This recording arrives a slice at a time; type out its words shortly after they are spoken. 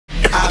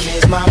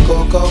my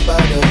cocoa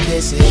butter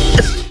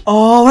kisses.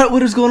 Alright,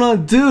 what is going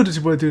on, dude? It's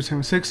your boy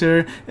Dude76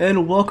 here,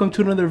 and welcome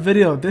to another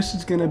video. This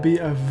is gonna be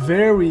a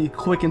very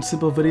quick and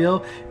simple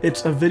video.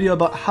 It's a video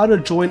about how to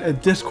join a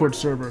Discord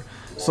server.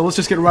 So let's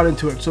just get right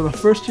into it. So the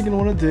first thing you're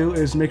gonna want to do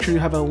is make sure you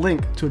have a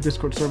link to a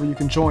Discord server you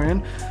can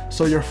join.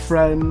 So your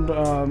friend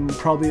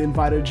probably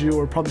invited you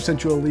or probably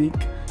sent you a link,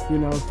 you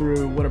know,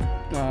 through whatever,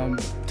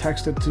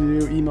 texted to you,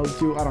 emailed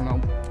to you, I don't know,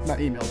 not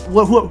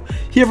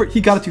emailed. He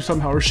got it to you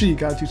somehow, or she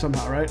got it to you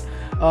somehow, right?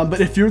 But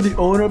if you're the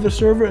owner of the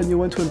server and you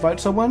want to invite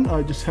someone,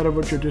 just head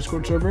over to your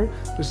Discord server.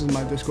 This is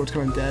my Discord, it's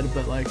kind of dead,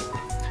 but like,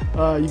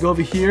 you go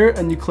over here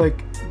and you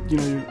click, you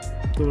know,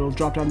 the little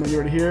drop down menu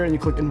right here, and you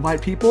click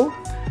invite people,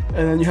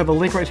 and then you have a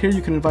link right here.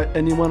 You can invite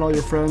anyone, all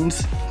your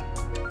friends,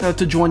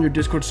 to join your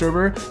Discord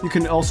server. You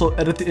can also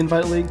edit the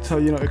invite link to,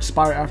 you know,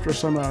 expire after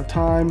some amount of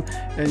time,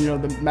 and you know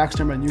the max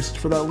time and usage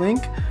for that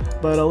link.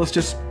 But let's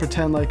just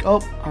pretend like,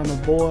 oh, I'm a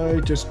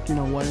boy, just, you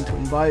know, wanting to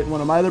invite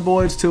one of my other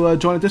boys to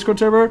join a Discord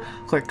server.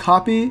 Click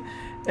copy,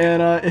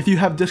 and if you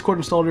have Discord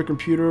installed on your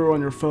computer or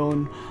on your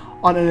phone,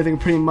 on anything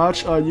pretty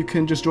much, you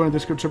can just join a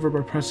Discord server by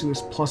pressing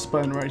this plus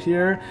button right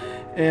here,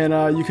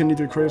 and you can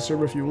either create a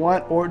server if you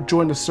want or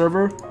join the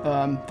server.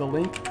 The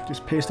link,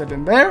 just paste that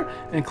in there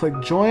and click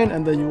join,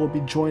 and then you will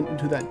be joined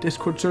into that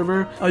Discord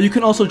server. You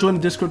can also join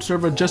the Discord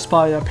server just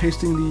by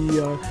pasting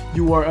the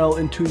URL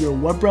into your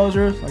web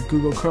browser, like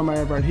Google Chrome I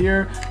have right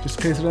here. Just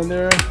paste it in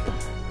there,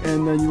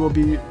 and then you will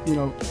be, you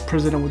know,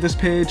 presented with this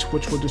page,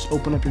 which will just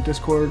open up your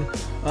Discord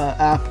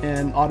app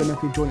and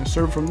automatically join a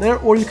server from there.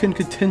 Or you can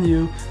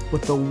continue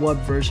with the web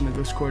version of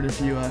Discord if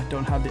you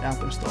don't have the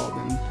app installed.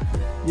 And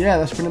yeah,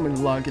 that's pretty much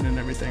login and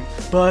everything.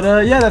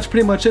 But yeah, that's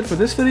pretty much it for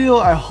this video.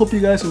 I hope you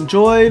guys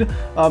enjoyed.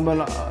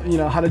 And you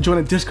know, how to join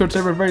a Discord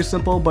server, very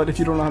simple. But if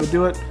you don't know how to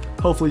do it,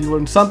 hopefully you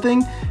learned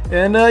something.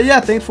 And yeah,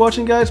 thanks for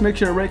watching, guys. Make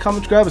sure to rate,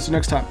 comment, subscribe. See you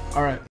next time.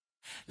 All right.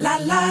 La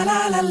la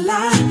la la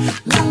la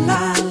la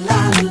la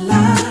la la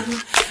la.